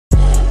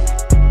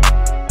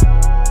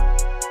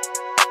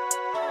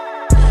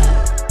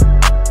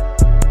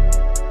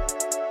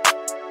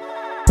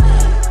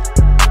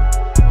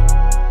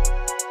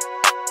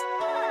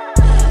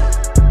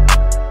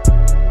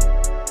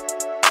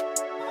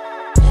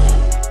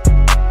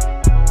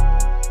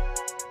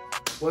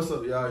What's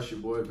up, y'all? It's your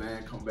boy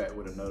Van, come back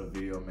with another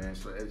video, man.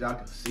 So as y'all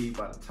can see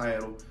by the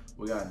title,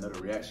 we got another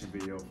reaction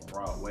video from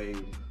Rod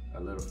Wave, a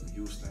little from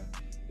Houston.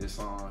 This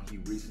song he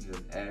recently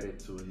just added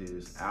to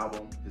his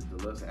album, his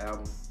deluxe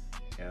album.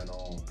 And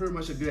pretty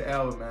much a good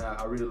album, man.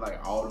 I really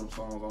like all them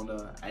songs on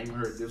there. I ain't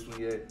heard this one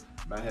yet,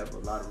 but I have a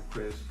lot of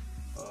requests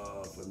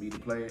for me to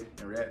play it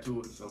and react to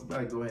it. So I'm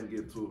gonna go ahead and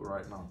get to it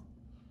right now.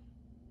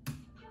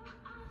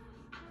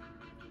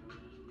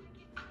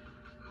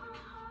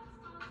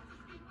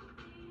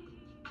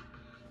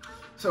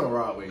 So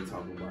Rod Wave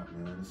talking about,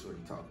 man. That's what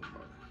he talking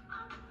about.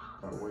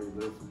 Rod Wave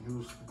live from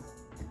Houston.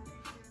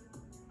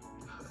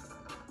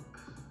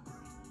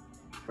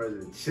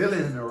 President chilling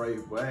in the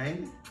rave, boy,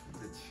 ain't it?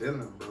 Just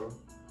chilling, bro.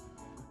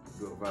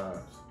 Good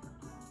vibes.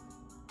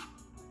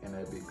 And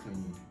that big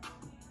clean.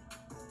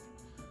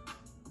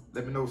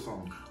 Let me know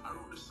something. I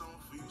wrote this song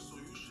for you, so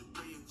you should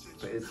pay attention.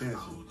 Pay attention. I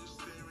was just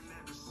staring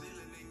at the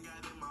ceiling and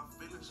got in my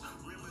feelings,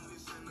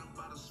 reminiscing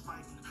about us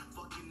fighting,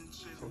 fucking and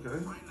chilling.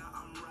 Okay. Right now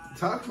I'm riding.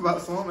 Talk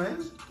about something, man.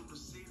 Through the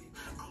city.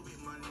 I'm with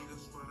my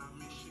niggas, but I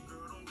miss you,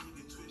 girl. Don't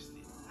get it twisted.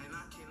 And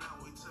I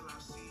cannot wait till I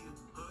see you,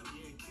 hug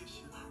you and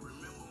kiss you.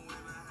 Remember when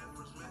I had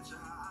first met you,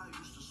 how I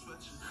used to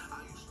sweat you.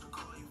 I used to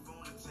call your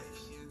phone and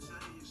text you and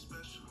tell you you're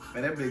special.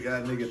 Man, that big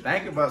guy nigga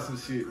think about some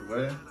shit,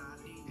 boy.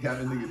 He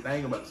got a nigga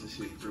think about some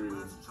shit for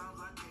real.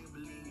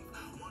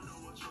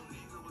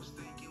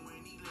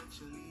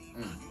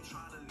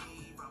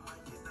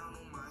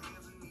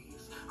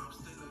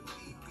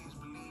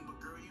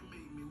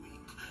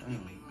 You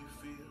make me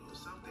feel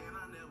something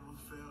I never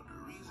felt. The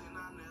reason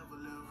I never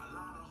left. A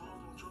lot of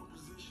hoes want your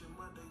position,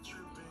 but they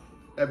tripping.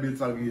 That bitch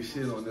talking his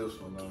shit on this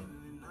one, though.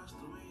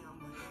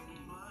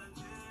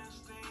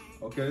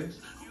 Okay.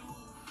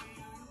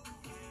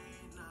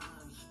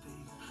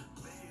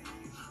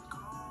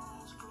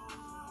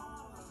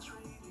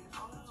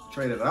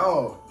 Trade it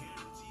all.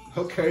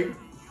 Okay.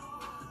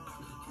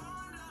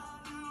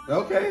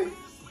 Okay.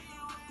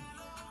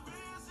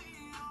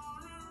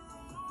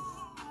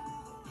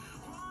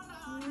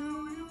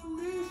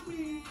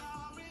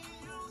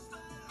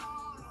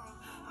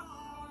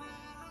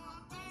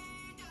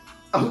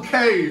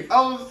 Okay,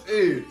 oh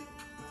shit.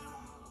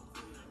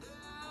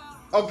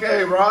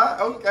 Okay, Rod,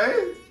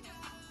 okay.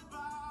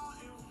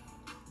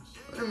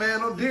 Hey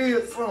man, I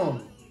did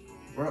something.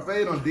 Rod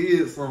Wave done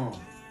did something.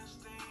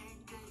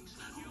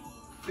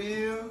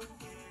 Feel.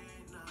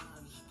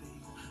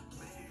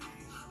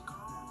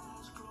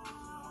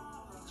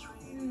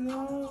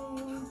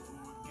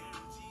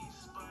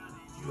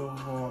 Go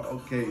hard,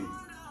 okay.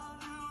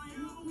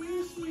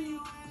 Miss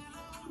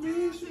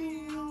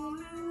me on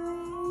the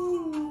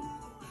road.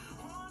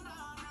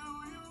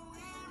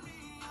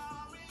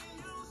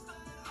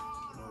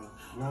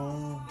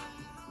 Long.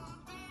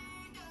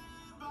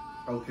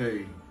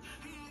 Okay.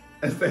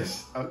 That's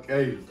that.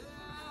 Okay.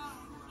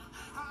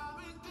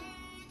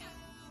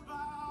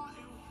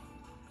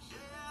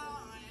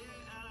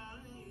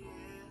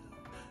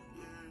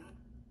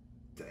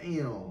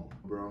 Damn,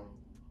 bro.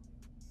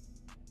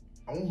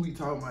 I want who he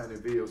talking about in the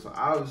video. So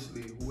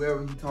obviously,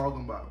 whoever he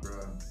talking about, bro,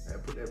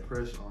 that put that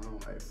pressure on him,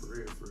 like for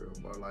real,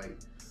 But like,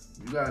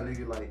 you got a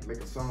nigga like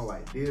make a song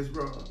like this,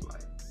 bro.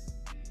 Like,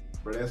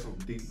 bro, that's some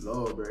deep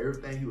love, bro.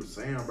 Everything he was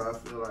saying, bro, I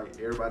feel like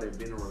everybody that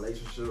been in a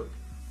relationship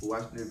who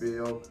watching this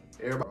video,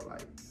 everybody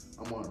like,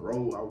 I'm on the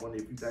road. I wonder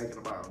if you thinking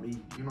about me.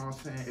 You know what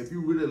I'm saying? If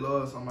you really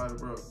love somebody,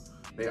 bro,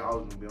 they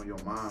always gonna be on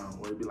your mind.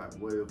 Or it'd be like,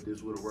 what if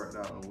this would have worked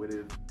out? Or what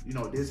if, you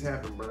know, this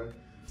happened, bro?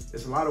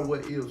 It's a lot of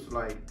what ifs.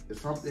 Like, it's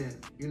something,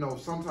 you know,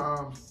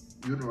 sometimes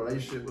you're in a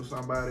relationship with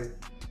somebody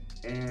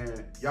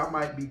and y'all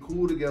might be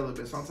cool together,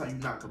 but sometimes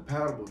you're not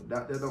compatible.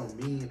 That don't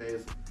mean that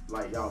it's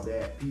like y'all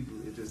bad people.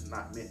 It's just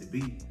not meant to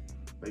be.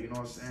 But you know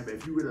what I'm saying? But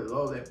if you really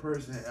love that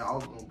person, it's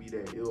always gonna be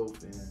that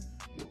if, and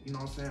you know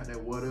what I'm saying? That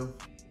what if,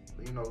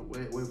 you know, what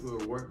if it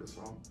would work or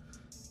something.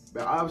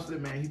 But obviously,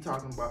 man, he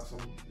talking about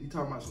some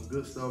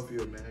good stuff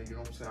here, man. You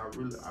know what I'm saying?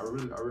 I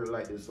really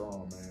like this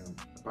song, man.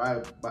 I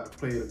about to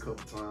play it a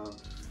couple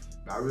times.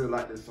 But I really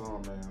like this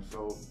song, man.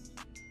 So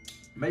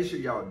make sure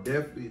y'all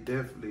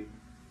definitely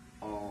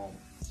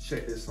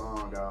check this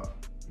song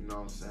out. You know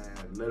what I'm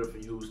saying? Letter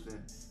from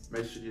Houston.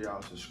 Make sure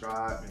y'all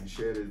subscribe and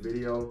share this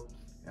video.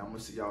 And I'm gonna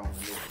see y'all on the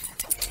next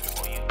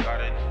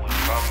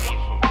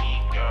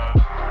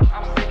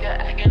one.